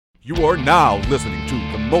You are now listening to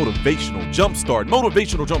the Motivational Jumpstart.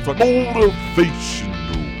 Motivational Jumpstart.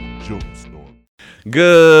 Motivational Jumpstart.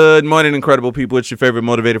 Good morning, incredible people. It's your favorite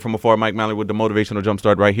motivator from afar, Mike Mallory, with the Motivational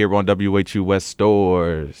Jumpstart right here on WHU West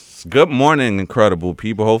Stores. Good morning, incredible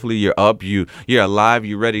people. Hopefully you're up, you're alive,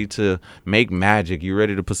 you're ready to make magic, you're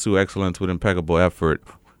ready to pursue excellence with impeccable effort.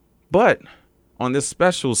 But on this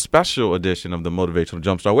special edition of the Motivational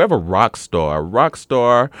Jumpstart, we have a rock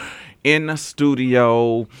star in the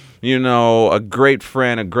studio, a great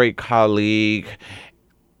friend, a great colleague,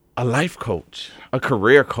 a life coach, a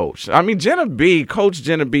career coach. I mean, Coach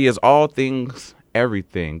Jena B is all things,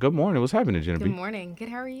 everything. Good morning. What's happening, Jena B? Good morning. Good.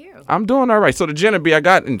 How are you? I'm doing all right. So the Jena B, I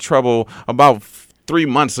got in trouble about 3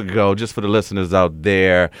 months ago, just for the listeners out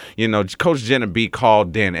there. Coach Jena B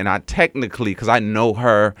called in, and I technically, because I know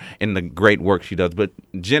her and the great work she does, but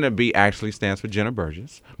Jena B actually stands for Jenna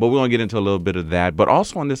Burgess. But we're going to get into a little bit of that. But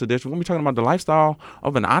also on this edition, we're going to be talking about the lifestyle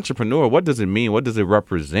of an entrepreneur. What does it mean? What does it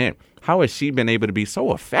represent? How has she been able to be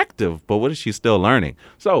so effective? But what is she still learning?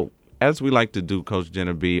 So, as we like to do, Coach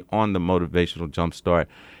Jena B, on the Motivational Jumpstart,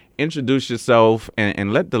 introduce yourself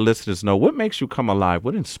and let the listeners know what makes you come alive,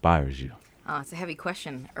 what inspires you. It's a heavy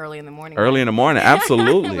question early in the morning. Early in the morning,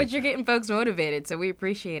 absolutely. But you're getting folks motivated, so we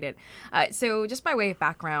appreciate it. So just by way of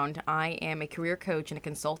background, I am a career coach and a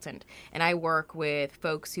consultant, and I work with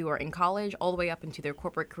folks who are in college all the way up into their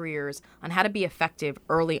corporate careers on how to be effective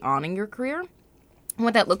early on in your career. And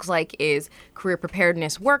what that looks like is career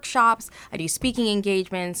preparedness workshops. I do speaking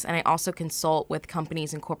engagements, and I also consult with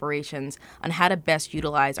companies and corporations on how to best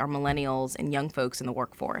utilize our millennials and young folks in the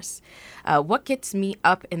workforce. What gets me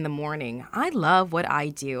up in the morning? I love what I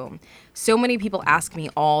do. So many people ask me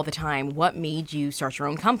all the time, what made you start your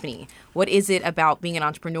own company? What is it about being an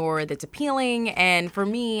entrepreneur that's appealing? And for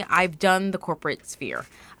me, I've done the corporate sphere.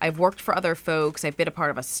 I've worked for other folks. I've been a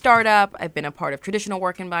part of a startup. I've been a part of traditional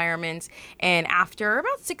work environments. And after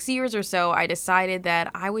about 6 years or so, I decided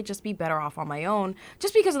that I would just be better off on my own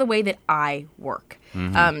just because of the way that I work.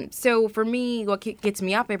 Mm-hmm. So for me, what gets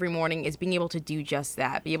me up every morning is being able to do just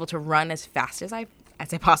that, be able to run as fast as I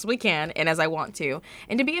possibly can and as I want to,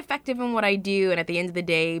 and to be effective in what I do, and at the end of the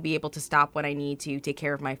day, be able to stop when I need to, take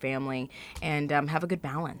care of my family, and have a good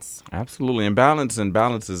balance. Absolutely, and balance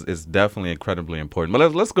is definitely incredibly important.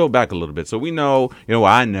 But let's go back a little bit. So we know,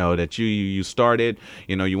 I know that you started,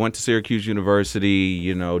 you went to Syracuse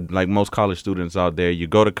University, like most college students out there, you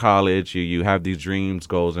go to college, you have these dreams,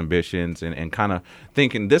 goals, ambitions, and kind of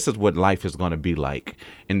thinking this is what life is going to be like.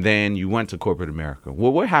 And then you went to corporate America.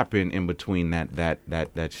 Well, what happened in between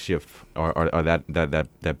that shift or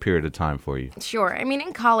that period of time for you? Sure. I mean,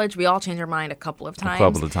 in college, we all change our mind a couple of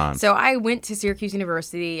times. So I went to Syracuse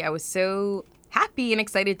University. I was so happy and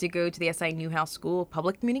excited to go to the SI Newhouse School of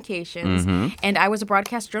Public Communications. Mm-hmm. And I was a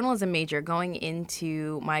broadcast journalism major going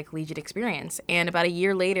into my collegiate experience. And about a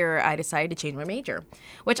year later, I decided to change my major,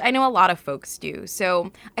 which I know a lot of folks do.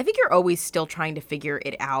 So I think you're always still trying to figure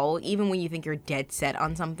it out. Even when you think you're dead set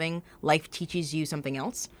on something, life teaches you something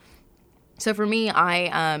else. So for me,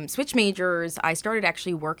 I switched majors. I started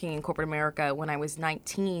actually working in corporate America when I was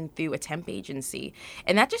 19 through a temp agency.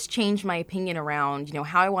 And that just changed my opinion around,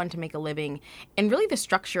 how I wanted to make a living and really the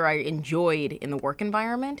structure I enjoyed in the work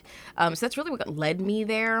environment. So that's really what led me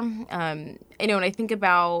there. When I think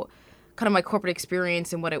about kind of my corporate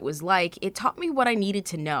experience and what it was like, it taught me what I needed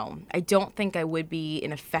to know. I don't think I would be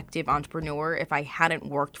an effective entrepreneur if I hadn't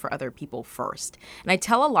worked for other people first. And I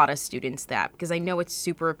tell a lot of students that because I know it's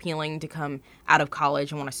super appealing to come out of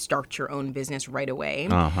college and want to start your own business right away.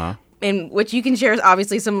 Uh-huh. And which you can share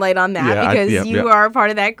obviously some light on that because you are a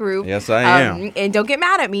part of that group. Yes, I am. And don't get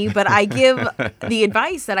mad at me, but I give the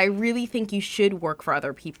advice that I really think you should work for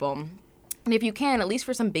other people. And if you can, at least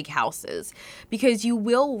for some big houses, because you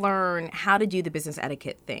will learn how to do the business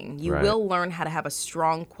etiquette thing. You will learn how to have a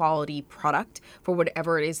strong quality product for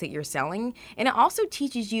whatever it is that you're selling. And it also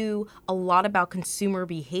teaches you a lot about consumer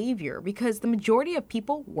behavior because the majority of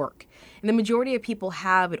people work. And the majority of people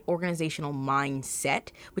have an organizational mindset,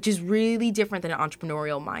 which is really different than an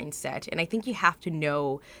entrepreneurial mindset. And I think you have to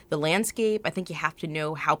know the landscape. I think you have to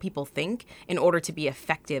know how people think in order to be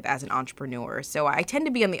effective as an entrepreneur. So I tend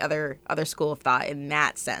to be on the other school of thought in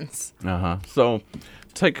that sense. So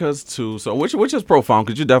take us to which is profound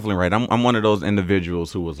because you're definitely right. I'm one of those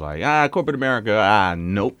individuals who was like, corporate America,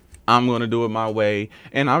 nope. I'm going to do it my way.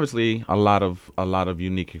 And obviously a lot of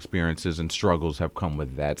unique experiences and struggles have come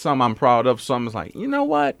with that. Some I'm proud of, some is like, you know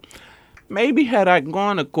what? Maybe had I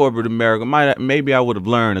gone to corporate America, maybe I would have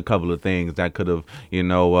learned a couple of things that could have,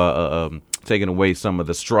 taken away some of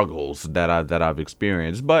the struggles that I've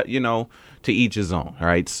experienced. But, to each his own,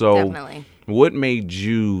 right? So definitely. What made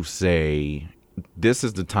you say this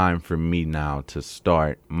is the time for me now to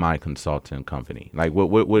start my consulting company? Like,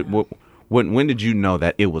 when did you know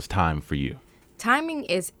that it was time for you? Timing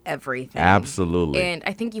is everything. Absolutely. And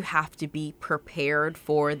I think you have to be prepared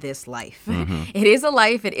for this life. It is a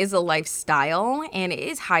life, it is a lifestyle, and it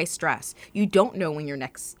is high stress. You don't know when your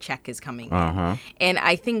next check is coming in. And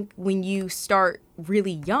I think when you start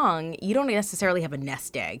really young, you don't necessarily have a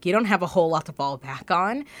nest egg. You don't have a whole lot to fall back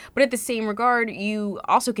on. But at the same regard, you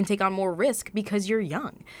also can take on more risk because you're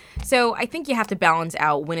young. So I think you have to balance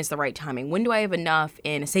out when is the right timing. When do I have enough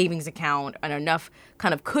in a savings account and enough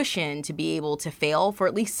kind of cushion to be able to fail for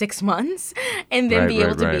at least 6 months and then be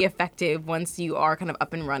able to be effective once you are kind of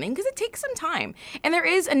up and running? Because it takes some time. And there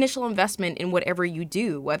is initial investment in whatever you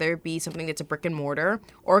do, whether it be something that's a brick and mortar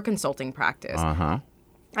or a consulting practice.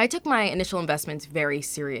 I took my initial investments very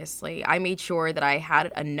seriously. I made sure that I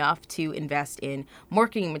had enough to invest in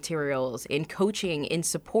marketing materials, in coaching, in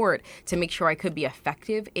support to make sure I could be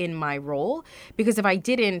effective in my role. Because if I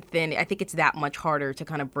didn't, then I think it's that much harder to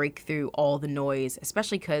kind of break through all the noise,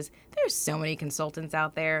 especially because there's so many consultants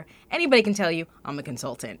out there. Anybody can tell you I'm a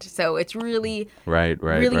consultant. So it's really,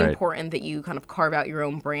 really important that you kind of carve out your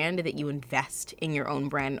own brand, that you invest in your own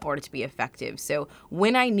brand in order to be effective. So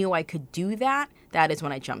when I knew I could do that, that is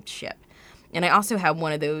when I jumped ship. And I also had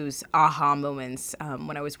one of those aha moments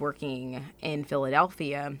when I was working in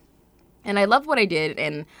Philadelphia. And I love what I did.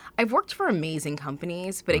 And I've worked for amazing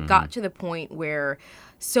companies, but it got to the point where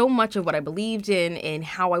so much of what I believed in and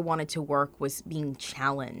how I wanted to work was being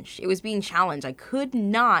challenged. It was being challenged. I could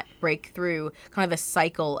not break through kind of the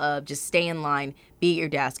cycle of just stay in line, be at your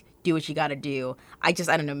desk, do what you got to do. I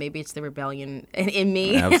don't know, maybe it's the rebellion in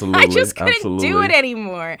me. Absolutely. I just couldn't do it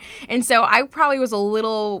anymore. And so I probably was a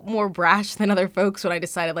little more brash than other folks when I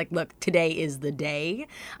decided, like, look, today is the day.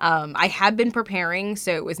 I had been preparing,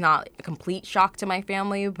 so it was not a complete shock to my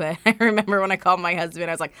family. But I remember when I called my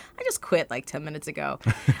husband, I was like, I just quit like 10 minutes ago.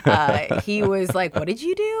 He was like, what did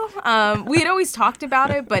you do? We had always talked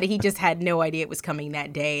about it, but he just had no idea it was coming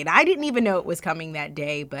that day. And I didn't even know it was coming that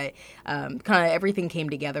day. But kind of everything came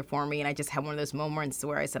together for me, and I just had one of those moments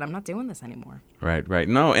where I said, I'm not doing this anymore. Right.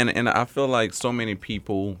 No, and I feel like so many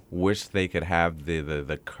people wish they could have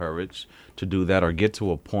the courage to do that or get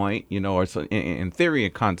to a point, or so, in theory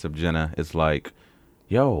and concept, Jena, it's like,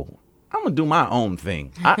 yo, I'm gonna do my own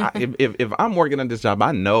thing. If I'm working on this job,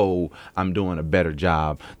 I know I'm doing a better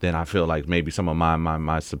job than I feel like maybe some of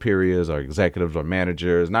my superiors or executives or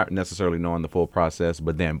managers, not necessarily knowing the full process,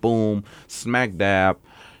 but then boom, smack dab.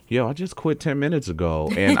 Yo, I just quit 10 minutes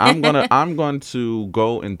ago, and I'm going to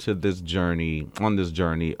go into this journey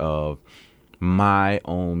of my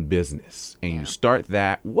own business. And you start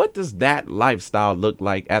that. What does that lifestyle look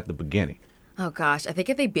like at the beginning? Oh gosh, I think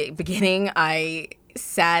at the beginning I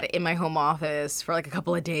sat in my home office for like a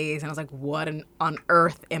couple of days and I was like, what on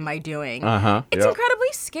earth am I doing? It's incredibly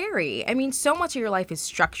scary. I mean, so much of your life is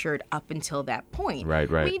structured up until that point. Right.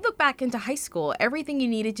 When you look back into high school, everything you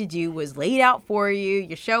needed to do was laid out for you.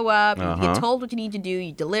 You show up, you get told what you need to do,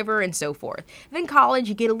 you deliver, and so forth. Then college,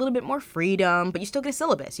 you get a little bit more freedom, but you still get a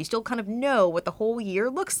syllabus. You still kind of know what the whole year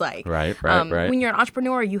looks like. Right. When you're an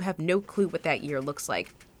entrepreneur, you have no clue what that year looks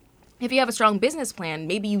like. If you have a strong business plan,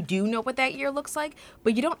 maybe you do know what that year looks like,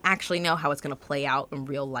 but you don't actually know how it's going to play out in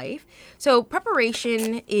real life. So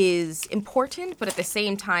preparation is important, but at the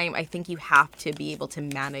same time, I think you have to be able to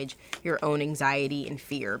manage your own anxiety and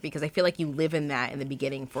fear, because I feel like you live in that in the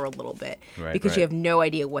beginning for a little bit because you have no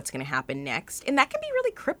idea what's going to happen next. And that can be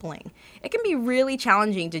really crippling. It can be really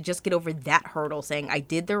challenging to just get over that hurdle saying, I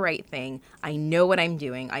did the right thing. I know what I'm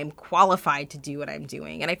doing. I'm qualified to do what I'm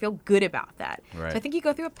doing. And I feel good about that. So I think you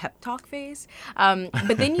go through a pep talk phase,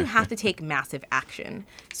 but then you have to take massive action.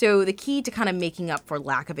 So the key to kind of making up for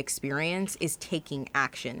lack of experience is taking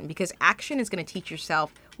action, because action is going to teach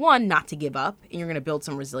yourself, one, not to give up, and you're going to build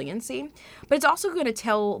some resiliency, but it's also going to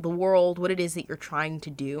tell the world what it is that you're trying to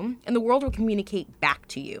do, and the world will communicate back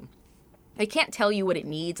to you. I can't tell you what it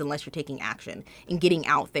needs unless you're taking action and getting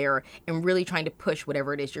out there and really trying to push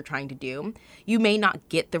whatever it is you're trying to do. You may not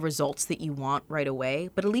get the results that you want right away,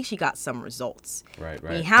 but at least you got some results. Right.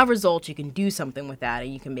 When you have results, you can do something with that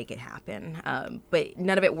and you can make it happen. But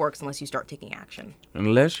none of it works unless you start taking action.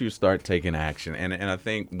 Unless you start taking action. And I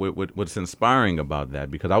think what's inspiring about that,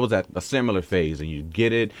 because I was at a similar phase, and you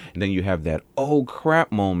get it, and then you have that, oh,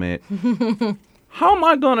 crap moment. How am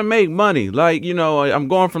I going to make money? Like, I'm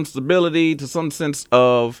going from stability to some sense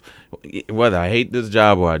of whether I hate this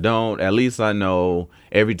job or I don't, at least I know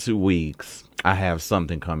every 2 weeks I have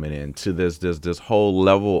something coming in, to this whole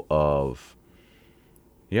level of,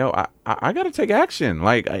 I got to take action.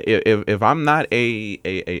 Like, if I'm not a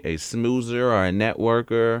smoozer or a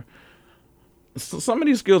networker, some of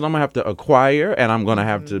these skills I'm gonna have to acquire, and I'm gonna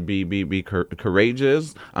have to be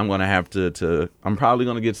courageous. I'm gonna have to I'm probably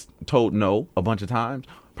gonna get told no a bunch of times.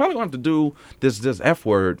 Probably gonna have to do this F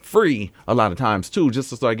word free a lot of times too, just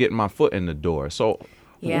to start getting my foot in the door. So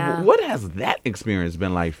Yeah. what has that experience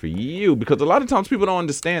been like for you? Because a lot of times people don't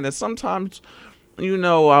understand that sometimes, I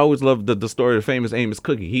always love the story of the famous Amos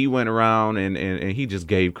Cookie. He went around and he just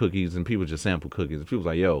gave cookies, and people just sampled cookies. And people was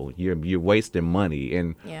like, yo, you're wasting money.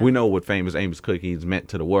 And Yeah. we know what famous Amos Cookies meant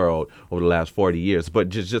to the world over the last 40 years. But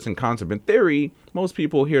just in concept and theory, most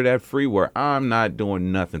people hear that free word. I'm not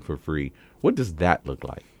doing nothing for free. What does that look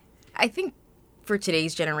like? I think for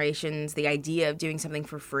today's generations, the idea of doing something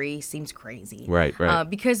for free seems crazy. Right.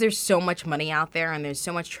 Because there's so much money out there and there's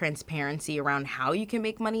so much transparency around how you can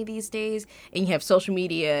make money these days. And you have social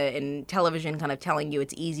media and television kind of telling you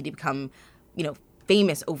it's easy to become,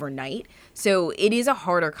 famous overnight. So it is a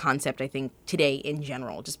harder concept, I think, today in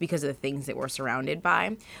general, just because of the things that we're surrounded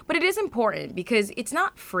by. But it is important because it's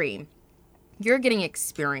not free. You're getting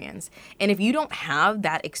experience. And if you don't have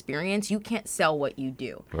that experience, you can't sell what you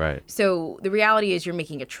do. Right. So the reality is you're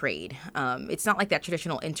making a trade. It's not like that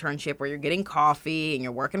traditional internship where you're getting coffee and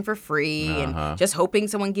you're working for free and just hoping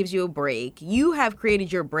someone gives you a break. You have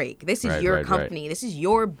created your break. This is your company. This is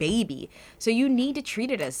your baby. So you need to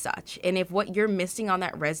treat it as such. And if what you're missing on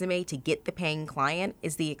that resume to get the paying client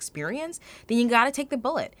is the experience, then you got to take the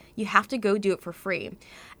bullet. You have to go do it for free.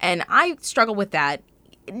 And I struggle with that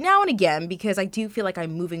now and again, because I do feel like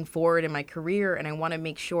I'm moving forward in my career and I want to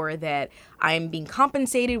make sure that I'm being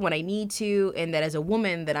compensated when I need to, and that as a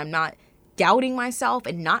woman that I'm not doubting myself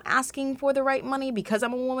and not asking for the right money because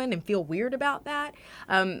I'm a woman and feel weird about that.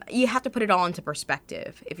 You have to put it all into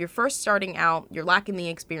perspective. If you're first starting out, you're lacking the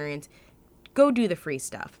experience, go do the free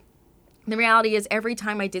stuff. The reality is every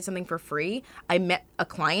time I did something for free, I met a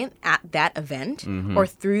client at that event or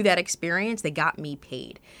through that experience, they got me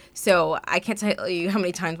paid. So I can't tell you how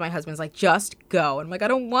many times my husband's like, just go. And I'm like, I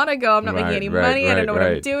don't want to go. I'm not making any money. I don't know what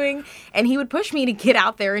I'm doing. And he would push me to get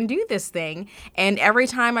out there and do this thing. And every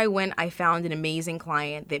time I went, I found an amazing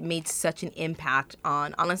client that made such an impact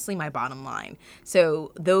on, honestly, my bottom line.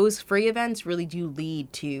 So those free events really do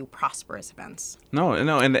lead to prosperous events. No,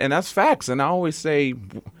 and that's facts. And I always say,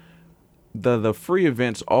 the free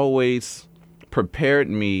events always prepared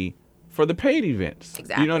me for the paid events.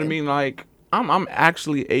 Exactly. You know what I mean? Like I'm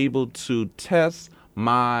actually able to test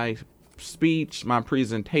my speech, my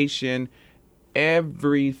presentation,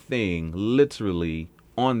 everything literally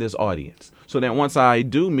on this audience. So that once I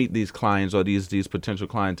do meet these clients or these potential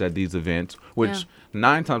clients at these events, which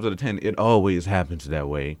 9 times out of 10, it always happens that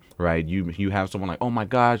way, right? You have someone like, oh my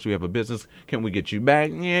gosh, we have a business. Can we get you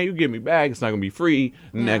back? Yeah, you get me back. It's not going to be free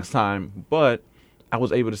next time. But I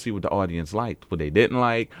was able to see what the audience liked, what they didn't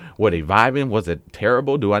like. Were they vibing? Was it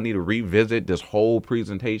terrible? Do I need to revisit this whole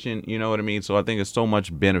presentation? You know what I mean? So I think there's so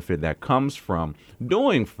much benefit that comes from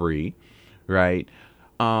doing free, right?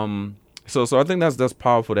 So I think that's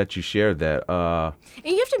powerful that you shared that. And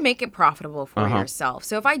you have to make it profitable for yourself.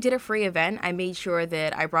 So if I did a free event, I made sure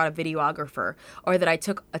that I brought a videographer or that I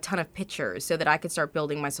took a ton of pictures so that I could start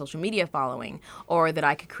building my social media following or that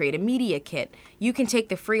I could create a media kit. You can take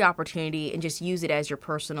the free opportunity and just use it as your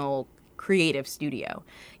personal creative studio.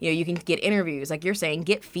 You can get interviews, like you're saying,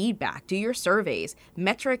 get feedback, do your surveys.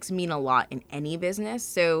 Metrics mean a lot in any business.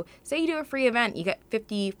 So say you do a free event, you get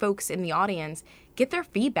 50 folks in the audience, get their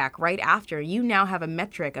feedback right after. You now have a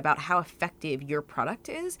metric about how effective your product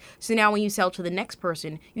is. So now when you sell to the next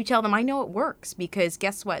person, you tell them, I know it works because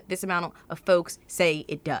guess what? This amount of folks say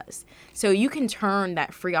it does. So you can turn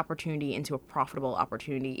that free opportunity into a profitable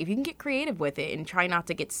opportunity if you can get creative with it and try not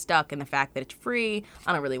to get stuck in the fact that it's free.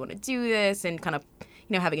 I don't really want to do this and kind of,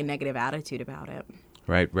 having a negative attitude about it.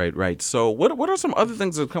 Right. So what are some other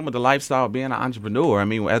things that come with the lifestyle of being an entrepreneur? I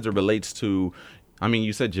mean, as it relates to,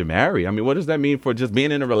 you said you're married. What does that mean for just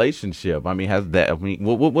being in a relationship? What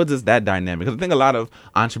is that dynamic? Because I think a lot of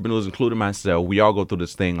entrepreneurs, including myself, we all go through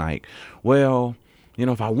this thing like, well,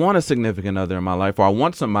 if I want a significant other in my life or I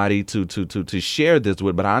want somebody to share this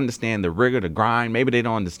with, but I understand the rigor, the grind, maybe they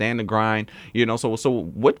don't understand the grind, so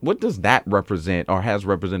what does that represent or has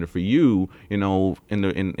represented for you, in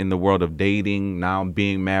the world of dating, now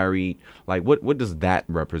being married? Like what does that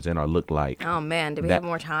represent or look like? Oh man, do we have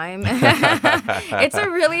more time? It's a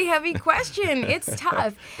really heavy question. It's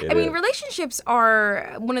tough. Relationships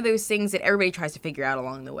are one of those things that everybody tries to figure out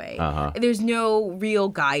along the way. There's no real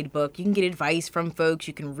guidebook. You can get advice from folks.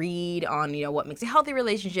 You can read on, what makes a healthy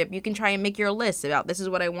relationship. You can try and make your list about this is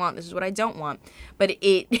what I want, this is what I don't want. But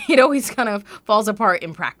it always kind of falls apart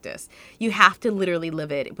in practice. You have to literally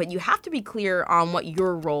live it, but you have to be clear on what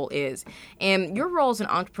your role is. And your role as an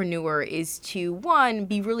entrepreneur is to, one,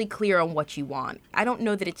 be really clear on what you want. I don't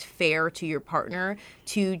know that it's fair to your partner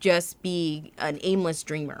to just be an aimless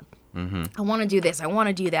dreamer. I want to do this, I want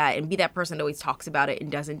to do that, and be that person that always talks about it and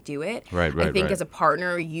doesn't do it. Right. I think as a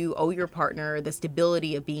partner, you owe your partner the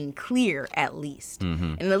stability of being clear at least.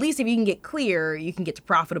 And at least if you can get clear, you can get to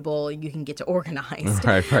profitable, and you can get to organized.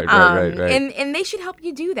 Right. And they should help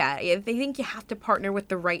you do that. They think you have to partner with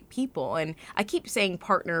the right people. And I keep saying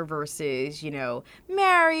partner versus,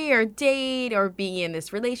 marry or date or be in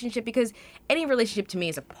this relationship, because any relationship to me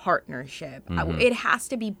is a partnership. It has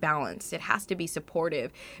to be balanced. It has to be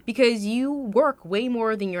supportive, because you work way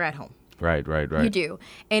more than you're at home. Right. You do.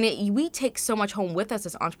 And we take so much home with us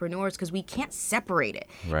as entrepreneurs because we can't separate it.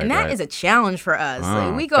 And that is a challenge for us.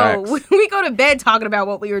 We go to bed talking about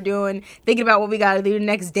what we were doing, thinking about what we got to do the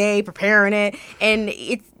next day, preparing it. And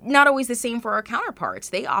it's not always the same for our counterparts.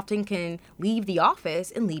 They often can leave the office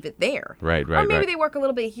and leave it there. Right. Or maybe they work a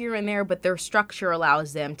little bit here and there, but their structure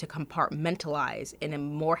allows them to compartmentalize in a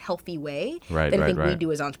more healthy way than I think we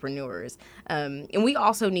do as entrepreneurs. And we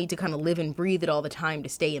also need to kind of live and breathe it all the time to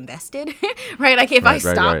stay invested, right? Like if I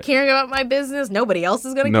stop caring about my business, nobody else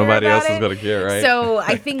is going to care about it. Nobody else is going to care, right? So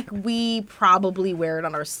I think we probably wear it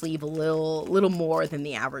on our sleeve a little more than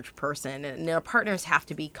the average person. And our partners have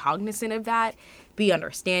to be cognizant of that, be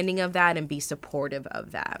understanding of that, and be supportive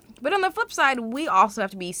of that. But on the flip side, we also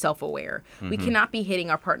have to be self-aware. We cannot be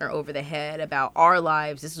hitting our partner over the head about our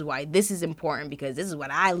lives. This is why this is important, because this is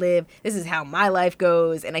what I live. This is how my life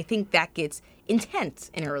goes. And I think that gets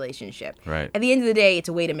intense in a relationship. Right. At the end of the day, it's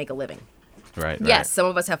a way to make a living. Right. Yes, some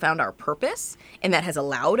of us have found our purpose, and that has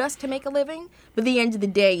allowed us to make a living. But at the end of the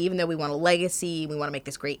day, even though we want a legacy, we want to make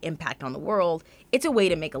this great impact on the world, it's a way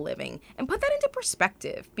to make a living. And put that into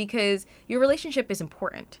perspective, because your relationship is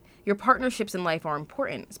important. Your partnerships in life are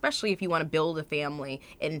important, especially if you want to build a family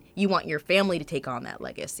and you want your family to take on that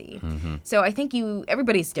legacy. So I think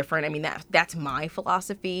everybody's different. I mean, that's my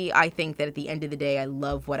philosophy. I think that at the end of the day, I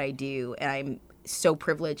love what I do, and I'm so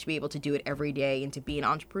privileged to be able to do it every day and to be an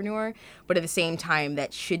entrepreneur. But at the same time,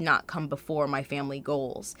 that should not come before my family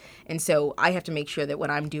goals. And so I have to make sure that what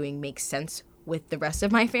I'm doing makes sense with the rest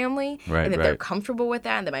of my family, and that they're comfortable with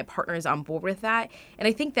that, and that my partner is on board with that. And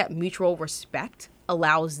I think that mutual respect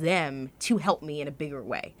allows them to help me in a bigger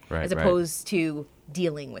way, as opposed to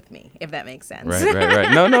dealing with me, if that makes sense.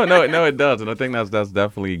 Right. No, it does. And I think that's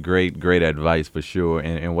definitely great advice for sure.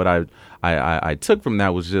 And what I took from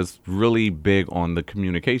that was just really big on the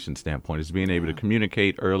communication standpoint, is being able to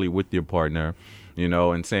communicate early with your partner,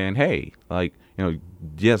 and saying, hey,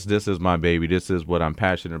 yes, this is my baby. This is what I'm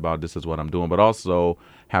passionate about. This is what I'm doing. But also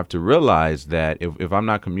have to realize that if I'm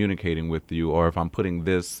not communicating with you, or if I'm putting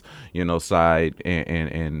this, side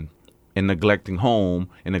and neglecting home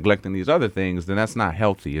and neglecting these other things, then that's not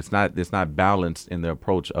healthy. It's not balanced in the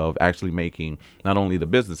approach of actually making not only the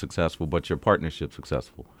business successful, but your partnership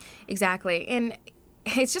successful. Exactly. And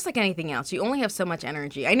it's just like anything else. You only have so much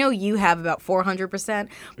energy. I know you have about 400%,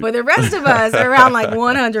 but the rest of us are around like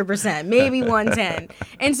 100%, maybe 110.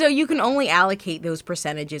 And so you can only allocate those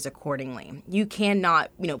percentages accordingly. You cannot,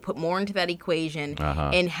 put more into that equation,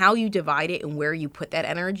 and how you divide it and where you put that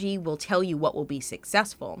energy will tell you what will be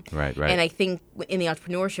successful. Right. And I think in the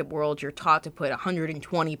entrepreneurship world, you're taught to put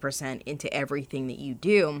 120% into everything that you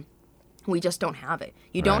do. We just don't have it.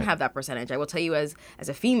 You don't have that percentage. I will tell you, as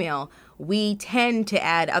a female, we tend to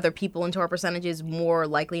add other people into our percentages more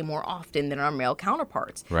likely, more often than our male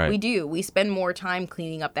counterparts. Right. We do. We spend more time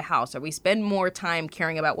cleaning up the house, or we spend more time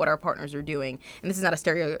caring about what our partners are doing. And this is not a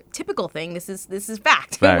stereotypical thing. This is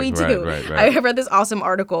fact. We do. Right. I read this awesome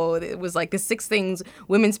article. It was like the 6 things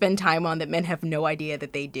women spend time on that men have no idea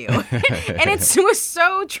that they do. And it was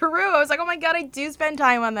so true. I was like, oh my God, I do spend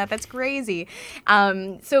time on that. That's crazy.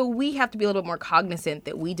 So we have to be a little more cognizant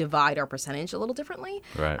that we divide our percentage a little differently.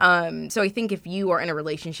 Right. So I think if you are in a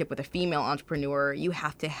relationship with a female entrepreneur, you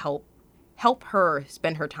have to help her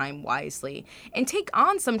spend her time wisely and take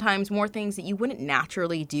on sometimes more things that you wouldn't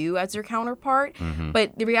naturally do as your counterpart.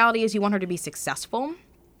 But the reality is you want her to be successful.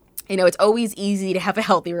 It's always easy to have a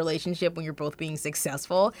healthy relationship when you're both being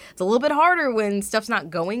successful. It's a little bit harder when stuff's not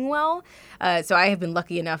going well. So I have been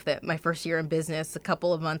lucky enough that my first year in business, a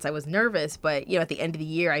couple of months I was nervous, but at the end of the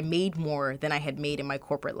year, I made more than I had made in my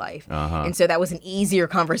corporate life. And so that was an easier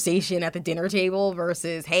conversation at the dinner table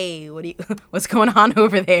versus, hey, what's going on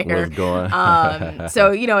over there? What's going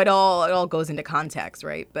So, it all goes into context,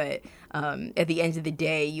 right? But at the end of the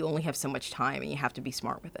day, you only have so much time and you have to be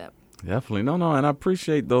smart with it. Definitely. No, and I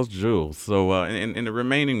appreciate those jewels. So in the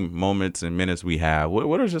remaining moments and minutes we have,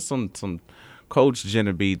 what are just some Coach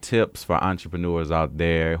Jena B tips for entrepreneurs out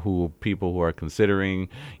there, people who are considering,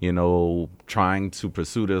 trying to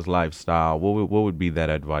pursue this lifestyle? What would be that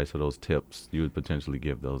advice or those tips you would potentially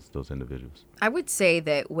give those individuals? I would say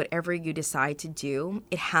that whatever you decide to do,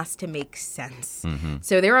 it has to make sense.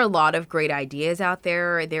 So there are a lot of great ideas out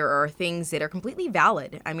there. There are things that are completely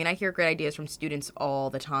valid. I mean, I hear great ideas from students all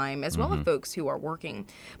the time, as well as folks who are working.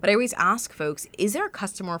 But I always ask folks, is there a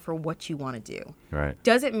customer for what you want to do? Right.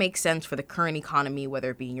 Does it make sense for the current economy,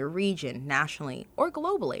 whether it be in your region, nationally, or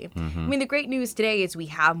globally? I mean, the great news today is we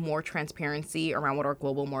have more transparency around what our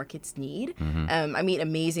global markets need. I meet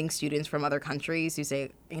amazing students from other countries who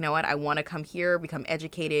say, you know what, I want to come here, become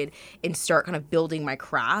educated, and start kind of building my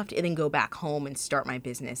craft, and then go back home and start my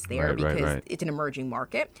business there because it's an emerging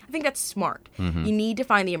market. I think that's smart. You need to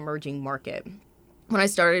find the emerging market. When I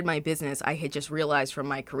started my business, I had just realized from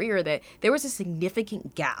my career that there was a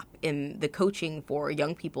significant gap in the coaching for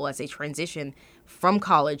young people as they transition from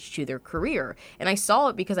college to their career. And I saw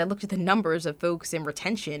it because I looked at the numbers of folks in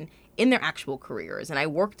retention in their actual careers. And I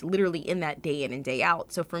worked literally in that day in and day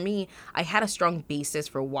out. So for me, I had a strong basis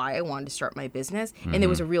for why I wanted to start my business. And there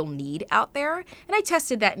was a real need out there. And I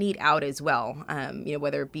tested that need out as well,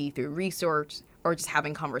 whether it be through research or just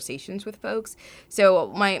having conversations with folks. So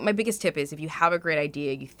my biggest tip is if you have a great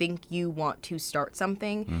idea, you think you want to start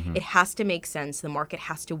something, it has to make sense. The market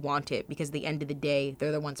has to want it because at the end of the day,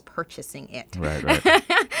 they're the ones purchasing it.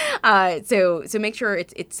 Right. So make sure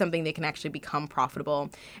it's something that can actually become profitable.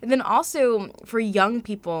 And then also for young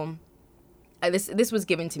people, this was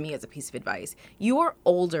given to me as a piece of advice. You are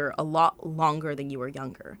older a lot longer than you were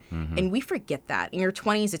younger. And we forget that. In your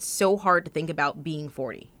 20s, it's so hard to think about being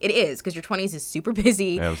 40. It is, because your 20s is super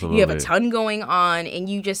busy. Absolutely. You have a ton going on, and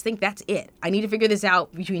you just think that's it. I need to figure this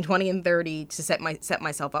out between 20 and 30 to set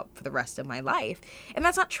myself up for the rest of my life. And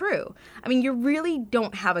that's not true. I mean, you really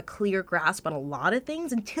don't have a clear grasp on a lot of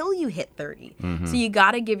things until you hit 30. So you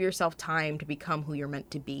got to give yourself time to become who you're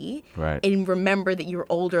meant to be. Right. And remember that you're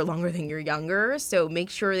older longer than you're younger. So make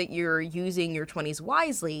sure that you're using your 20s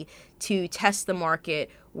wisely to test the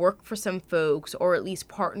market, work for some folks, or at least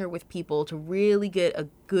partner with people to really get a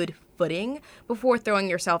good footing before throwing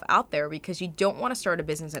yourself out there, because you don't want to start a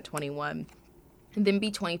business at 21 and then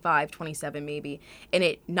be 25, 27 maybe, and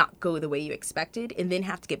it not go the way you expected, and then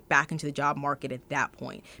have to get back into the job market at that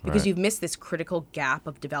point because you've missed this critical gap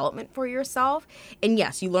of development for yourself. And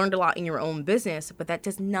yes, you learned a lot in your own business, but that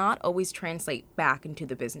does not always translate back into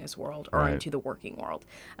the business world or into the working world.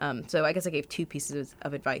 So I guess I gave two pieces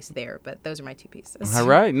of advice there, but those are my two pieces. All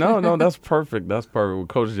right. No, that's perfect. That's perfect. Well,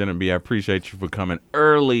 Coach Jena B, I appreciate you for coming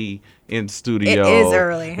early in studio. It is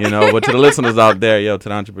early. But to the listeners out there, to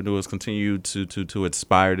the entrepreneurs, continue to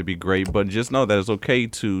aspire to be great, but just know that it's okay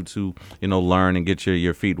to learn and get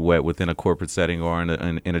your feet wet within a corporate setting or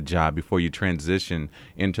in a job before you transition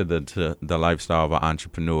into the lifestyle of an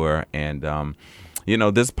entrepreneur. And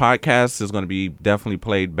this podcast is going to be definitely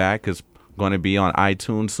played back. It's going to be on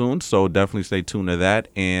iTunes soon, so definitely stay tuned to that.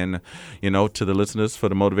 And to the listeners for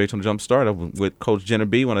the Motivational Jumpstart with Coach Jena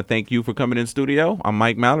B, I want to thank you for coming in studio. I'm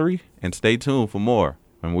Mike Mallory, and stay tuned for more.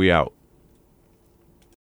 And we out.